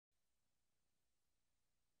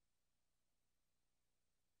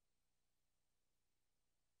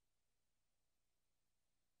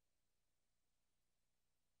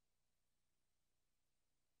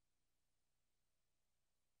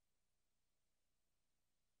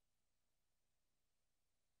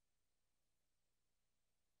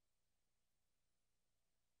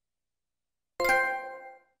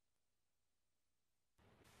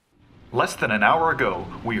Less than an hour ago,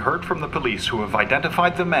 we heard from the police who have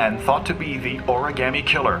identified the man thought to be the origami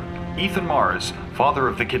killer. Ethan Mars, father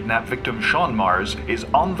of the kidnapped victim Sean Mars, is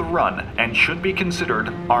on the run and should be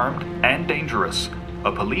considered armed and dangerous.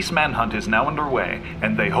 A police manhunt is now underway,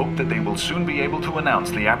 and they hope that they will soon be able to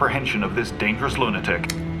announce the apprehension of this dangerous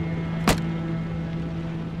lunatic.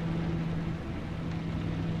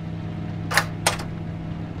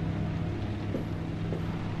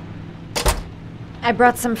 I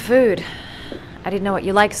brought some food. I didn't know what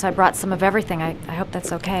you liked, so I brought some of everything. I hope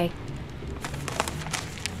that's okay.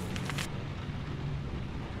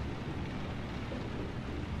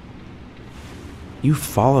 You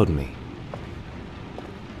followed me.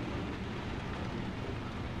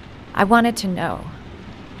 I wanted to know.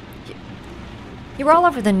 You were all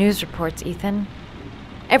over the news reports, Ethan.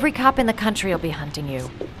 Every cop in the country will be hunting you.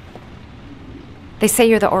 They say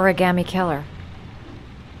you're the origami killer.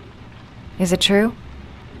 Is it true?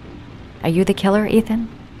 Are you the killer, Ethan?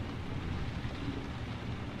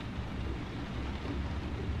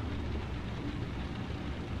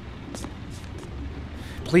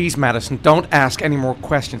 Please, Madison, don't ask any more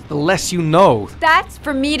questions. The less you know. That's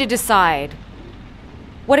for me to decide.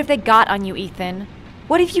 What have they got on you, Ethan?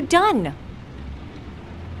 What have you done?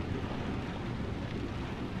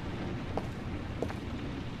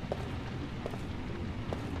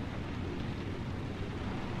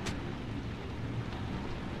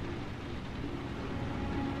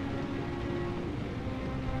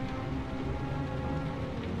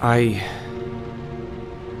 I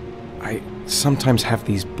sometimes have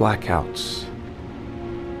these blackouts.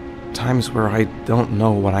 Times where I don't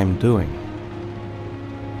know what I'm doing.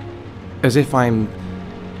 As if I'm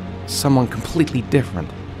someone completely different.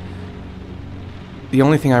 The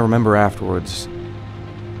only thing I remember afterwards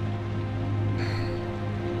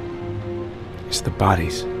is the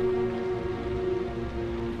bodies.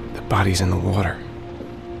 The bodies in the water.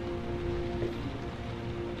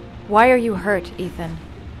 Why are you hurt, Ethan?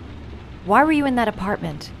 Why were you in that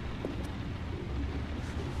apartment?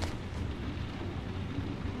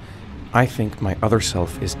 I think my other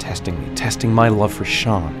self is testing me, testing my love for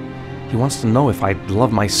Sean. He wants to know if I'd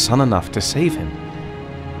love my son enough to save him.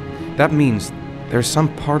 That means there's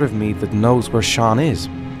some part of me that knows where Sean is.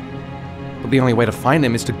 But the only way to find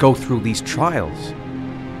him is to go through these trials.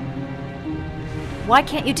 Why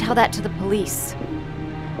can't you tell that to the police?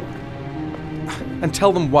 And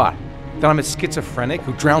tell them what? That I'm a schizophrenic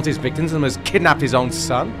who drowns his victims and has kidnapped his own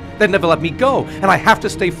son? They'd never let me go, and I have to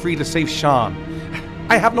stay free to save Sean.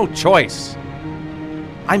 I have no choice.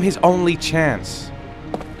 I'm his only chance.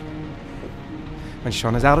 When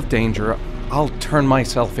Sean is out of danger, I'll turn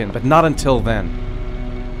myself in, but not until then.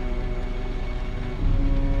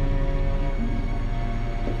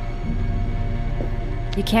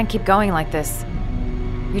 You can't keep going like this.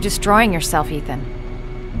 You're destroying yourself, Ethan.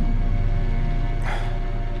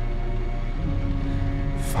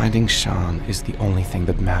 Finding Sean is the only thing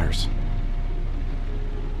that matters.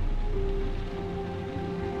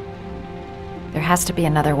 There has to be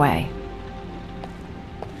another way.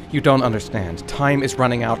 You don't understand. Time is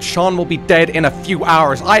running out. Sean will be dead in a few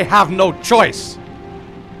hours. I have no choice!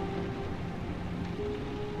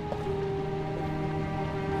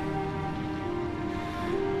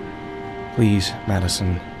 Please,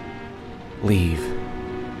 Madison, leave.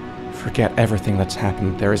 Forget everything that's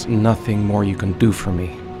happened. There is nothing more you can do for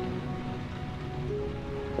me.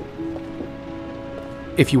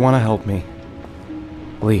 If you want to help me,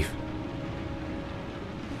 leave.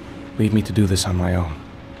 Leave me to do this on my own.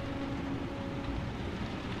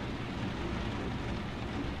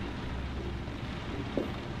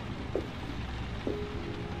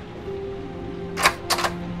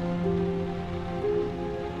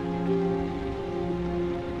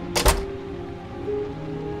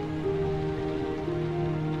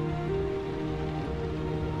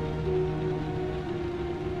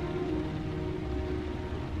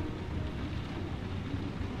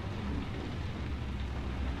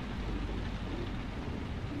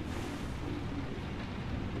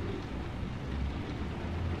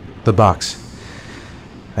 The box.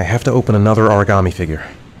 I have to open another origami figure.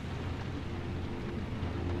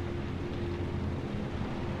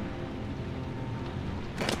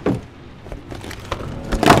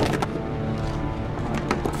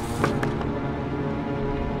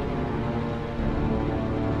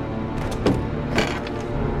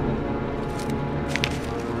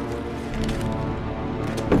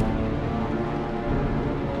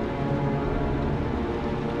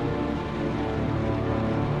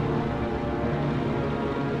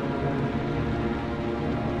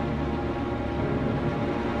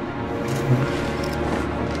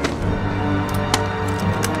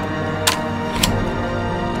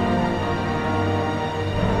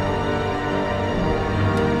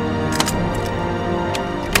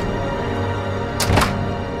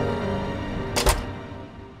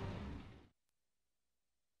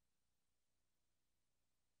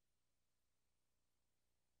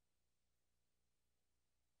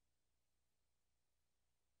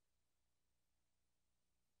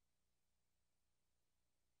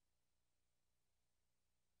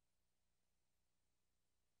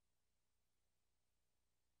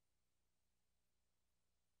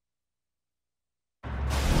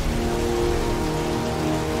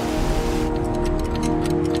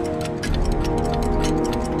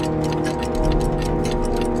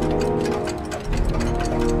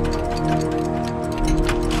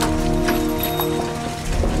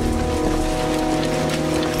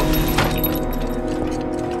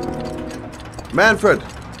 Manfred!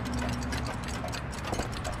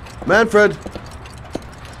 Manfred!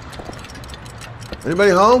 Anybody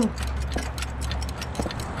home?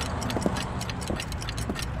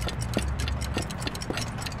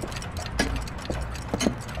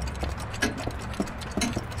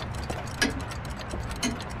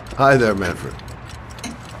 Hi there, Manfred.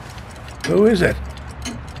 Who is it?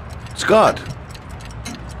 Scott.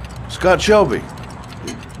 Scott Shelby.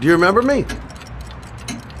 Do you remember me?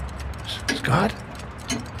 Scott?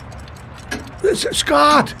 This is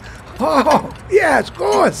Scott! Oh, yes, of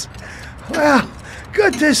course. Well,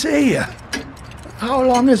 good to see you. How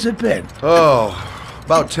long has it been? Oh,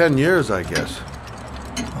 about 10 years, I guess.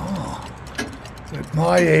 At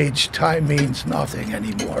my age, time means nothing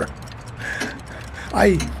anymore.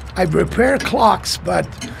 I repair clocks, but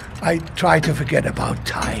I try to forget about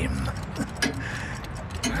time.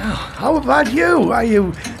 Well, how about you? Are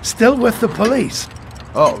you still with the police?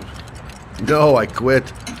 Oh, no, I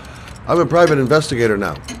quit. I'm a private investigator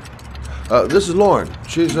now. This is Lauren.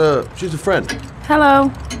 She's a friend.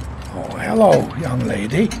 Hello. Oh, hello, young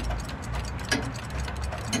lady.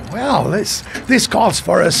 Well, this calls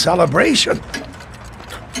for a celebration.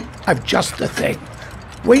 I've just the thing.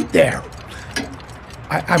 Wait there.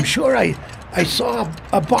 I'm sure I saw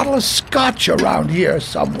a bottle of scotch around here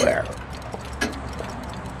somewhere.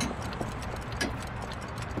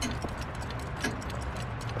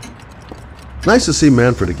 Nice to see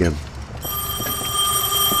Manfred again.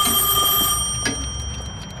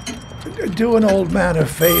 Do an old man a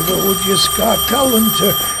favor, would you, Scott? Tell him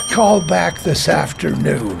to call back this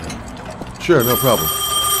afternoon. Sure, no problem.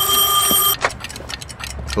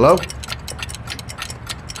 Hello?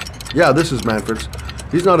 Yeah, this is Manfred's.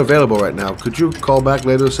 He's not available right now. Could you call back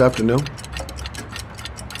later this afternoon?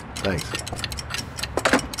 Thanks.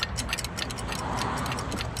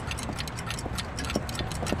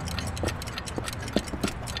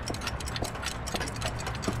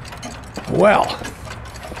 Well,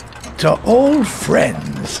 to old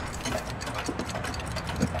friends.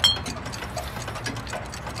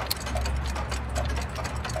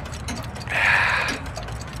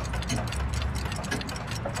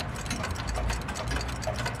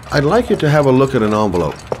 I'd like you to have a look at an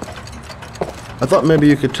envelope. I thought maybe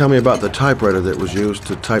you could tell me about the typewriter that was used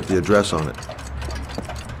to type the address on it.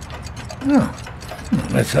 Oh,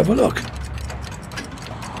 let's have a look.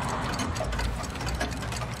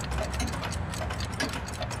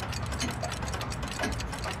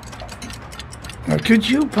 Could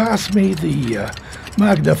you pass me the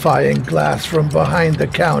magnifying glass from behind the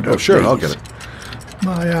counter, Oh, sure, please? I'll get it.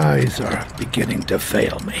 My eyes are beginning to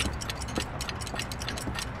fail me.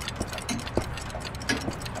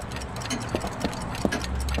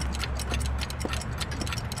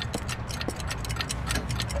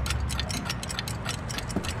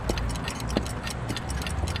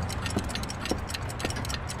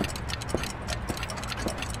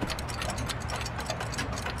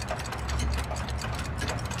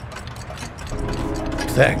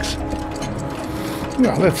 Thanks.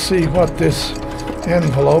 Well, let's see what this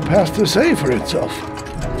envelope has to say for itself.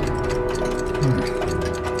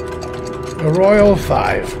 A Royal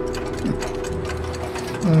 5.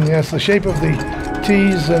 Yes, the shape of the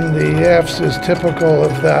T's and the F's is typical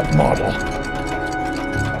of that model.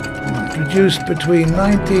 Produced between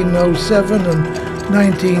 1907 and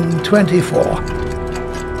 1924.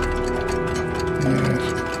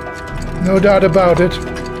 Yes. No doubt about it.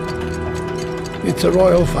 It's a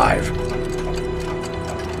Royal 5.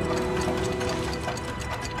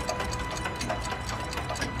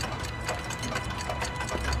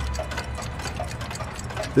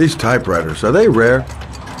 These typewriters, are they rare?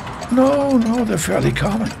 No, they're fairly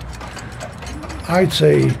common. I'd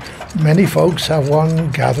say many folks have one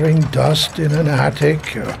gathering dust in an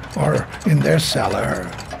attic or in their cellar.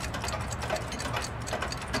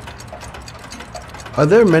 Are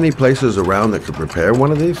there many places around that could repair one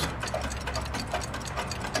of these?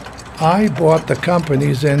 I bought the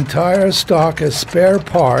company's entire stock of spare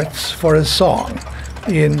parts for a song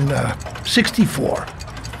in '64.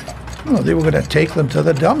 Well, they were going to take them to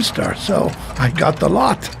the dumpster, so I got the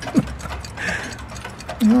lot.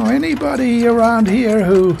 Anybody around here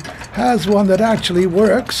who has one that actually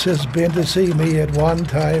works has been to see me at one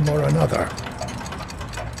time or another.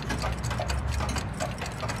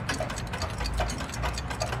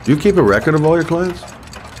 Do you keep a record of all your clients?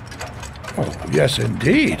 Oh, yes,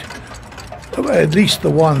 indeed. At least the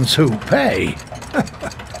ones who pay.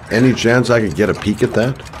 Any chance I could get a peek at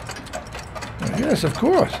that? Yes, of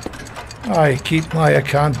course. I keep my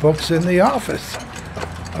account books in the office.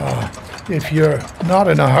 If you're not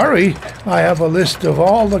in a hurry, I have a list of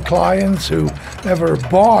all the clients who ever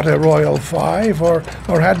bought a Royal 5 or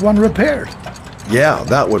had one repaired. Yeah,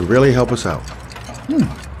 that would really help us out.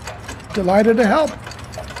 Delighted to help.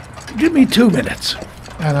 Give me 2 minutes,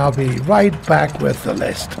 and I'll be right back with the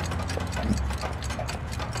list.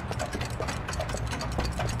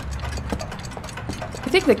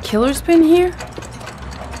 You think the killer's been here?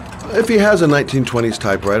 If he has a 1920s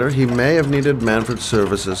typewriter, he may have needed Manfred's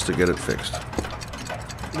services to get it fixed.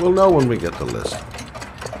 We'll know when we get the list.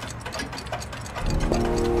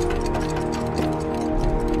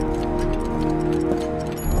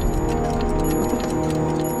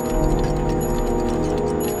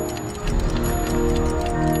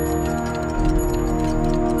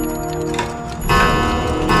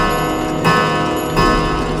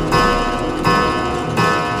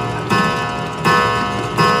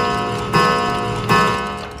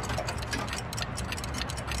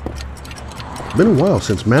 Been a while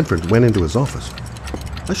since Manfred went into his office.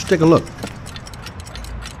 I should take a look.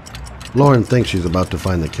 Lauren thinks she's about to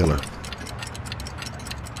find the killer.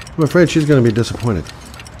 I'm afraid she's going to be disappointed.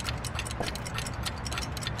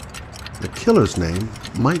 The killer's name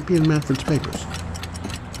might be in Manfred's papers.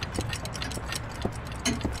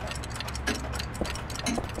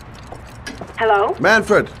 Hello?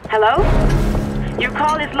 Manfred! Hello? Your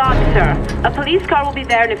call is logged, sir. A police car will be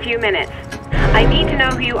there in a few minutes. I need to know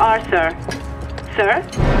who you are, sir. Sir?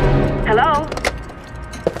 Hello?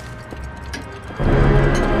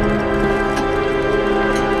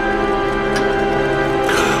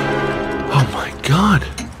 Oh my God!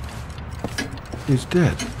 He's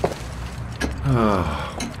dead.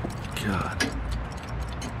 Oh, God.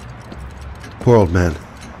 Poor old man.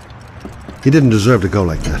 He didn't deserve to go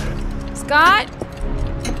like that. Scott?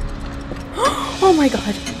 Oh my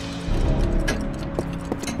God.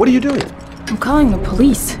 What are you doing? I'm calling the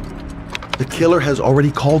police. The killer has already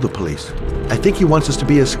called the police. I think he wants us to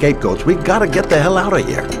be his scapegoats. We gotta get the hell out of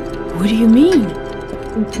here. What do you mean?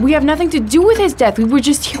 We have nothing to do with his death. We were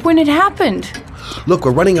just here when it happened. Look,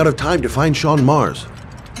 we're running out of time to find Sean Mars.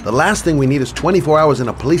 The last thing we need is 24 hours in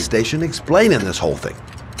a police station explaining this whole thing.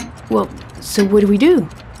 Well, so what do we do?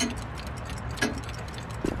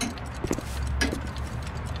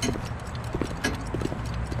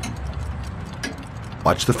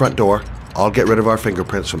 Watch the front door. I'll get rid of our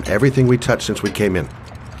fingerprints from everything we touched since we came in.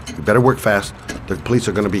 We better work fast. The police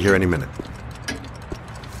are going to be here any minute.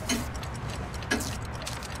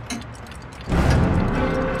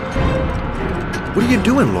 What are you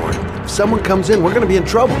doing, Lauren? If someone comes in, we're going to be in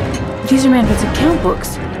trouble. These are Manfred's account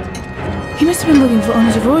books. He must have been looking for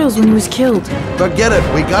owners of Royals when he was killed. Forget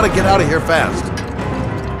it. We got to get out of here fast.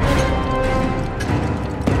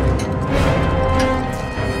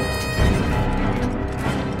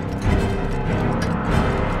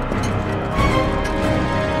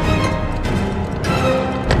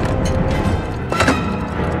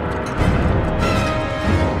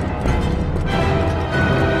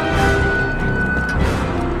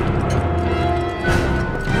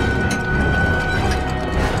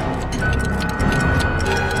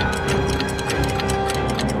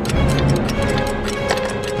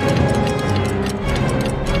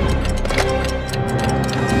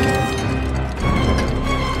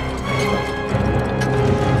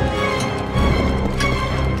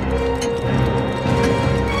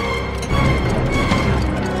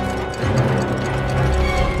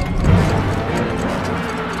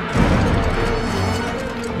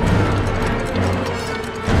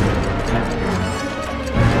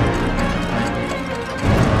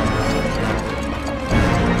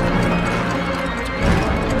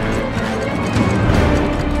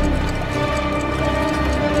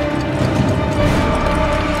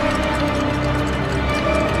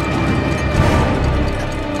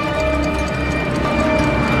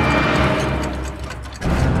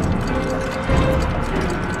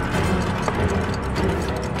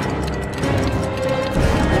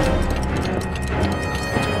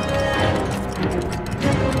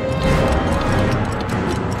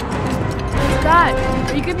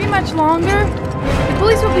 You could be much longer. The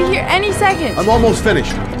police will be here any second. I'm almost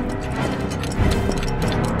finished.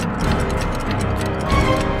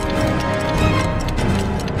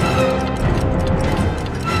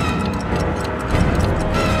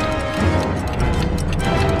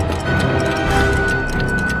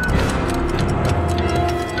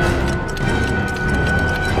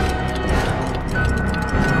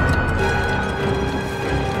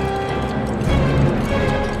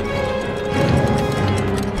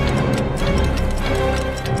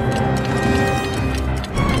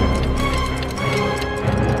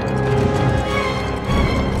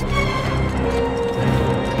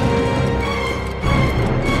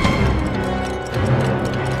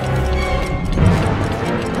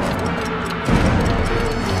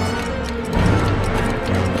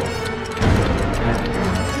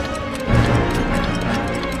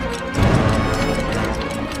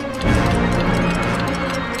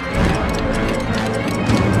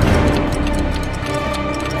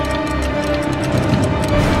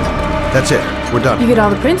 That's it. We're done. You get all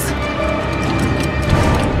the prints?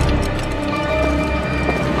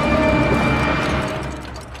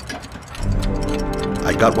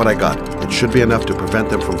 I got what I got. It should be enough to prevent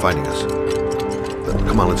them from finding us.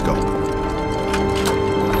 Come on, let's go.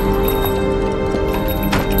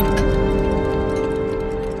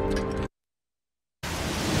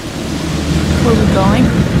 Where are we going?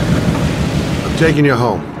 I'm taking you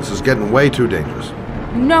home. This is getting way too dangerous.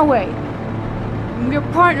 No way. We're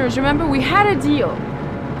partners, remember? We had a deal.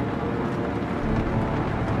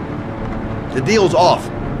 The deal's off.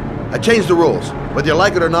 I changed the rules. Whether you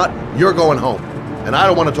like it or not, you're going home. And I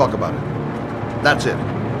don't want to talk about it. That's it.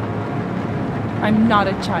 I'm not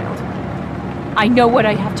a child. I know what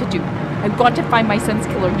I have to do. I've got to find my son's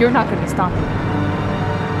killer. You're not going to stop me.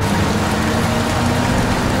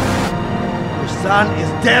 Your son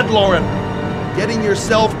is dead, Lauren. Getting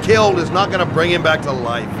yourself killed is not going to bring him back to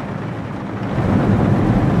life.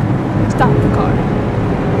 Stop the car.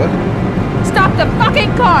 What? Stop the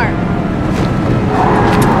fucking car!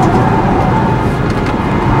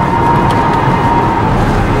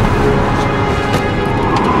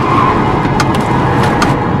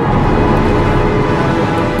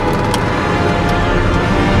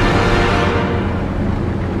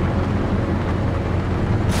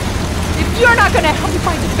 If you're not gonna help me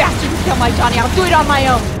find the bastard who killed my Johnny, I'll do it on my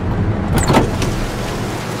own.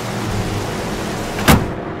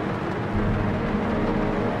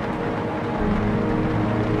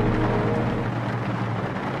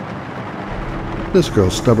 This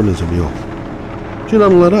girl's stubborn as a mule. She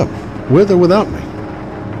doesn't let up, with or without me.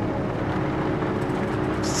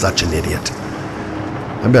 Such an idiot.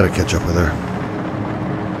 I better catch up with her.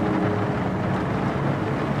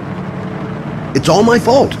 It's all my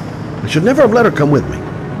fault. I should never have let her come with me.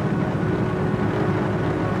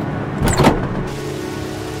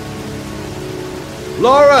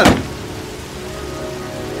 Lauren!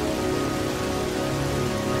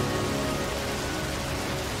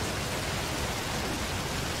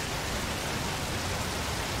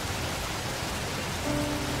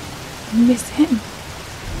 I miss him.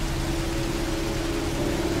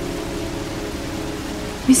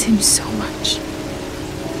 Miss him so much.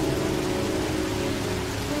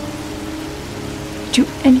 Do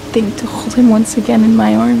anything to hold him once again in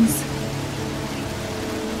my arms.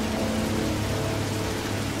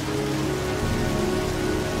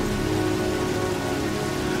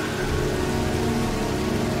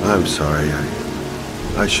 I'm sorry.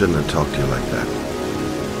 I shouldn't have talked to you like that.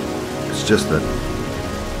 It's just that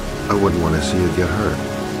I wouldn't want to see you get hurt.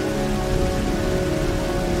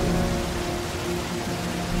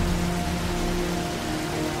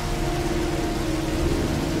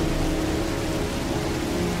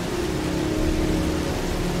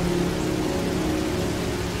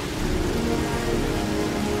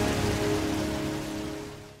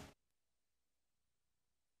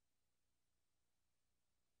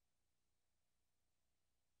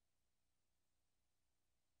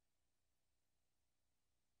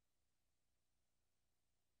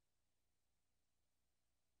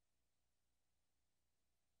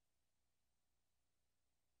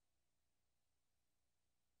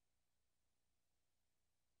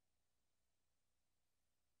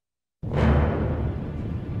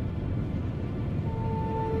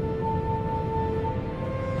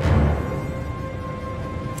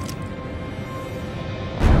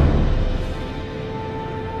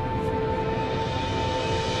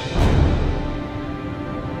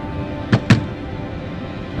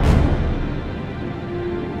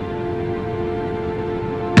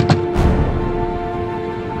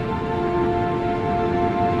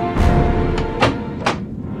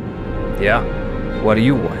 Yeah? What do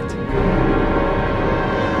you want?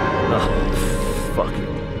 Oh, fuck it.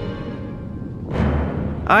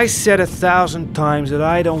 I said 1,000 times that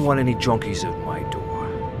I don't want any junkies at my door.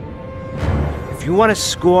 If you want to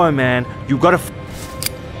score, man, you gotta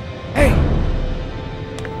Hey!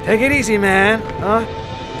 Take it easy, man, huh?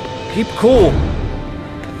 Keep cool.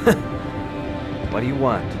 What do you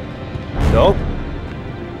want? Dope?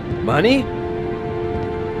 Money?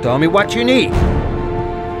 Tell me what you need.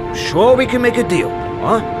 Sure we can make a deal,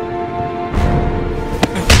 huh?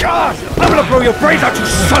 God! I'm gonna blow your brains out, you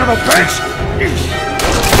son of a bitch! You think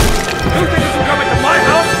you can come into my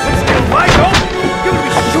house and steal my dope? You're gonna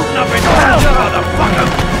be shooting up in hell, motherfucker!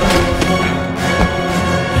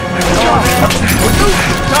 Would you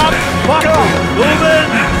stop fucking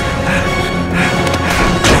moving?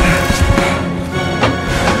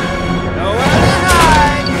 Nowhere to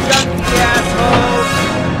hide, junkie asshole!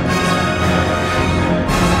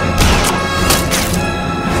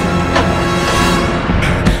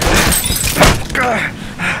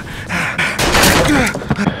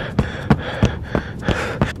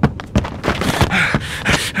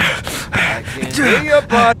 can hear your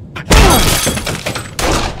butt.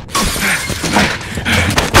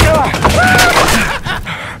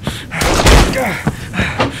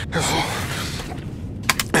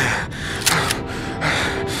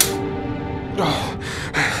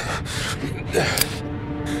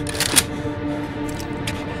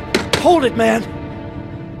 Hold it, man.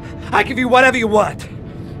 I give you whatever you want.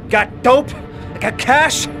 Got dope? I got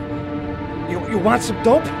cash? You want some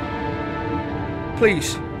dope?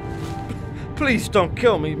 Please. Please don't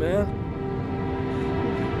kill me, man.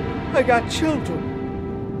 I got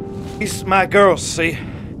children. These my girls, see?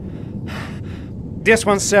 This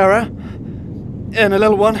one's Sarah. And the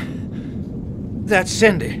little one, that's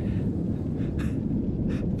Cindy.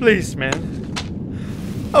 Please, man.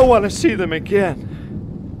 I want to see them again.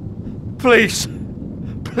 Please.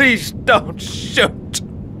 Please don't shoot.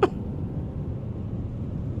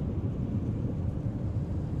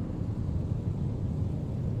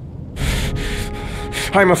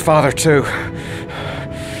 I'm a father too.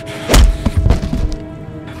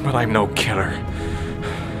 But I'm no killer.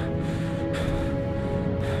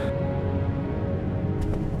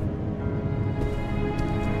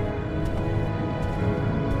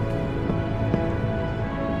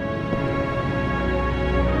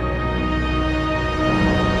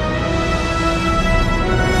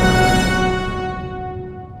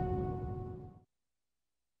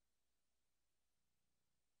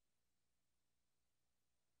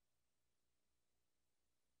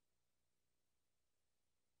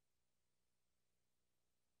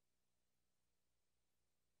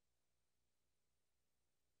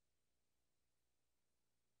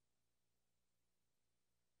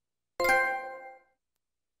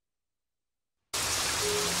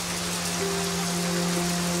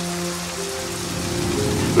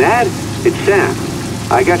 Mad? It's Sam.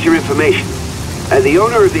 I got your information. The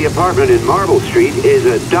owner of the apartment in Marble Street is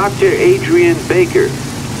a Dr. Adrian Baker.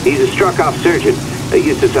 He's a struck-off surgeon. He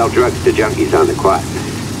used to sell drugs to junkies on the quad.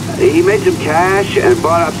 He made some cash and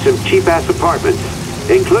bought up some cheap-ass apartments,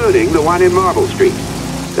 including the one in Marble Street.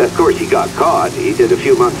 Of course, he got caught. He did a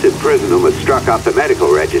few months in prison and was struck off the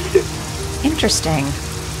medical register. Interesting.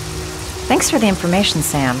 Thanks for the information,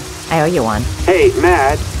 Sam. I owe you one. Hey,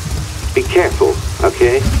 Mad, be careful,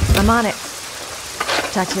 okay? I'm on it.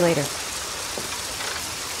 Talk to you later.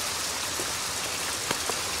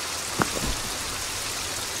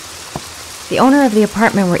 The owner of the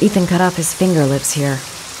apartment where Ethan cut off his finger lives here.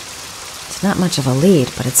 It's not much of a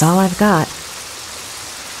lead, but it's all I've got.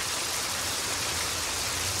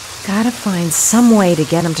 Gotta find some way to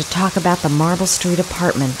get him to talk about the Marble Street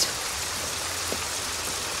apartment.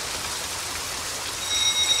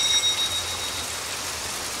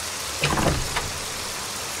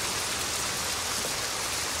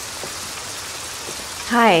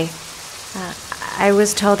 Hi. I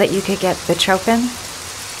was told that you could get Bitropin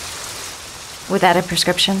without a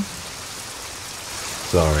prescription.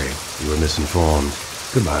 Sorry, you were misinformed.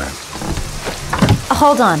 Goodbye.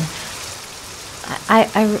 Hold on.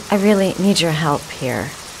 I really need your help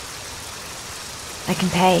here. I can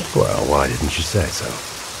pay. Well, why didn't you say so?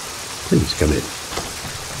 Please come in.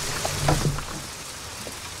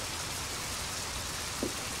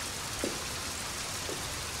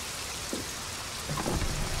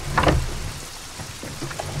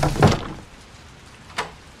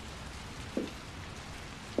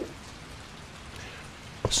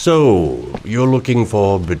 So, you're looking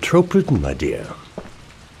for Bitropin, my dear?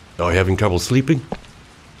 Are you having trouble sleeping?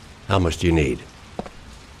 How much do you need?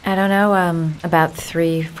 I don't know, about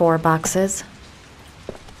 3-4 boxes.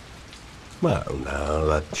 Well, no,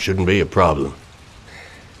 that shouldn't be a problem.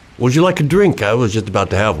 Would you like a drink? I was just about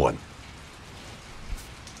to have one.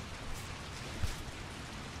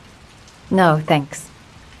 No, thanks.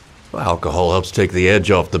 Well, alcohol helps take the edge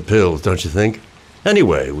off the pills, don't you think?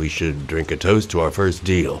 Anyway, we should drink a toast to our first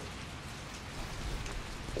deal.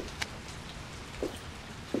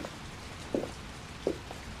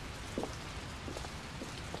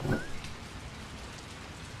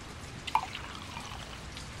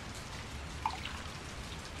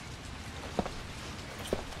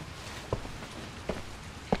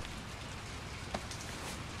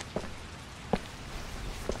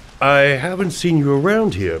 I haven't seen you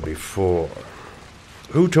around here before.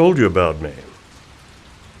 Who told you about me?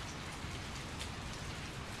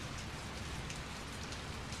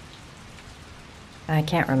 I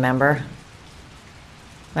can't remember.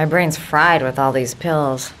 My brain's fried with all these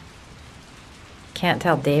pills. Can't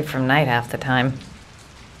tell day from night half the time.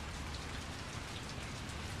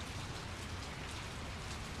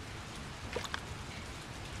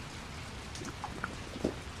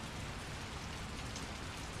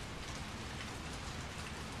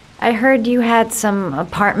 I heard you had some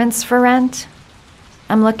apartments for rent.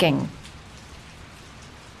 I'm looking.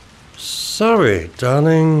 Sorry,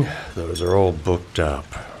 darling. Those are all booked up.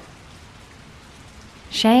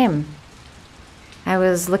 Shame. I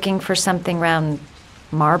was looking for something round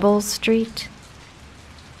Marble Street.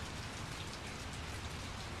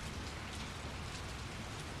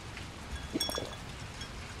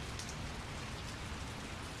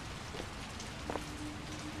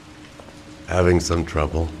 Having some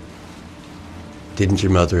trouble? Didn't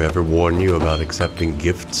your mother ever warn you about accepting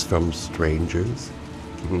gifts from strangers?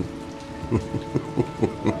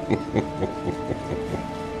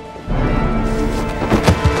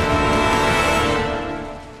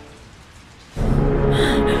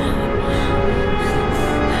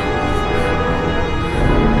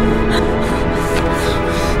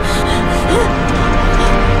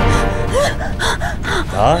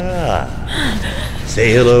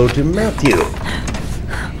 Say hello to Matthew.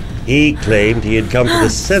 He claimed he had come to the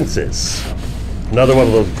census. Another one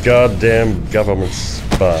of those goddamn government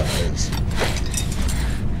spies.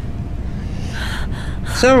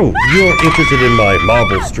 So, you're interested in my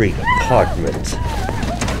Marble Street apartment.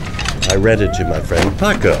 I rent it to my friend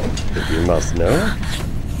Paco, if you must know.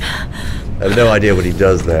 I have no idea what he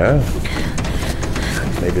does there.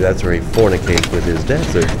 Maybe that's where he fornicates with his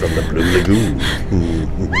dancers from the Blue Lagoon.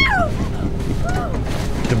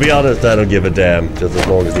 To be honest, I don't give a damn. Just as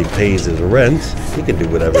long as he pays his rent, he can do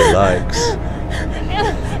whatever he likes.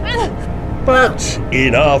 But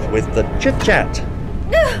enough with the chit-chat.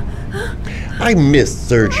 I missed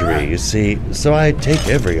surgery, you see, so I take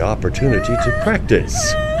every opportunity to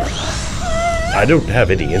practice. I don't have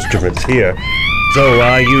any instruments here, so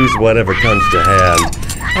I use whatever comes to hand.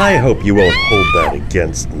 I hope you won't hold that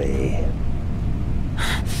against me.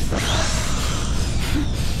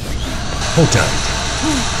 Hold tight.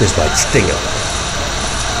 This might sting him.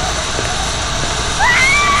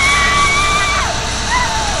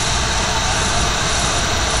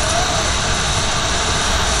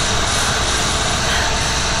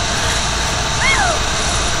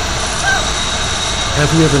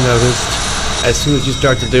 Have you ever noticed, as soon as you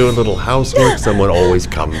start to do a little housework, someone always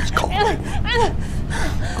comes calling?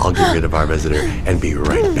 I'll get rid of our visitor and be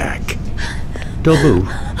right back. Don't move.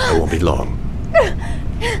 I won't be long.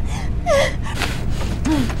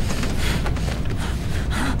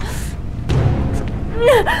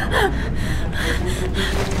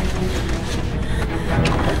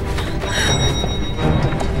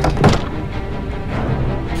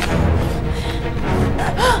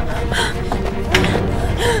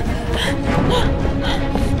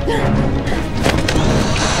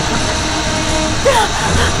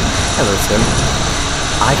 Hello, sir.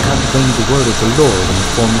 I come to bring you the word of the Lord in the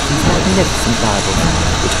form of these magnificent Bibles,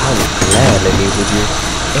 which I will gladly leave with you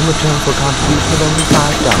in return for a contribution of only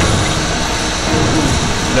 $5.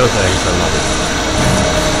 No thanks, I love it.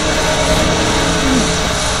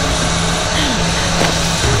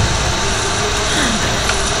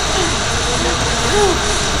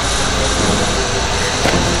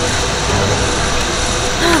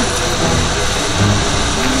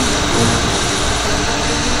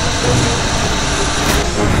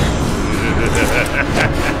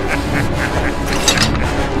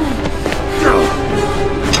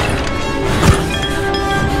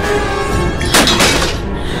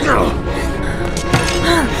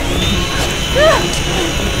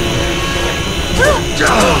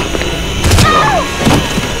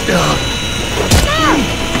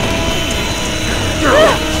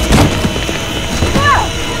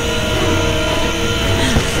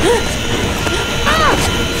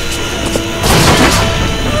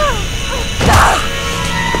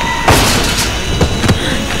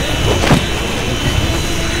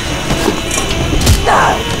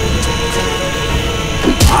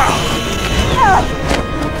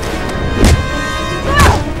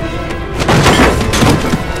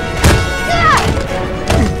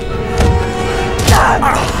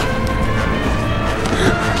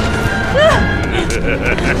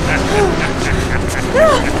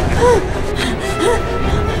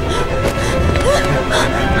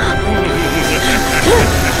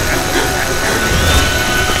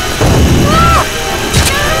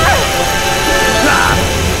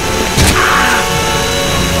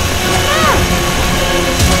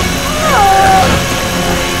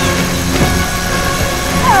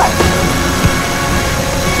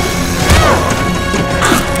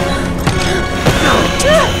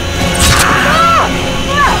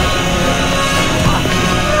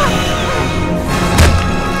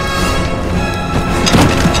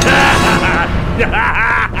 Ha ha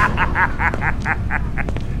ha!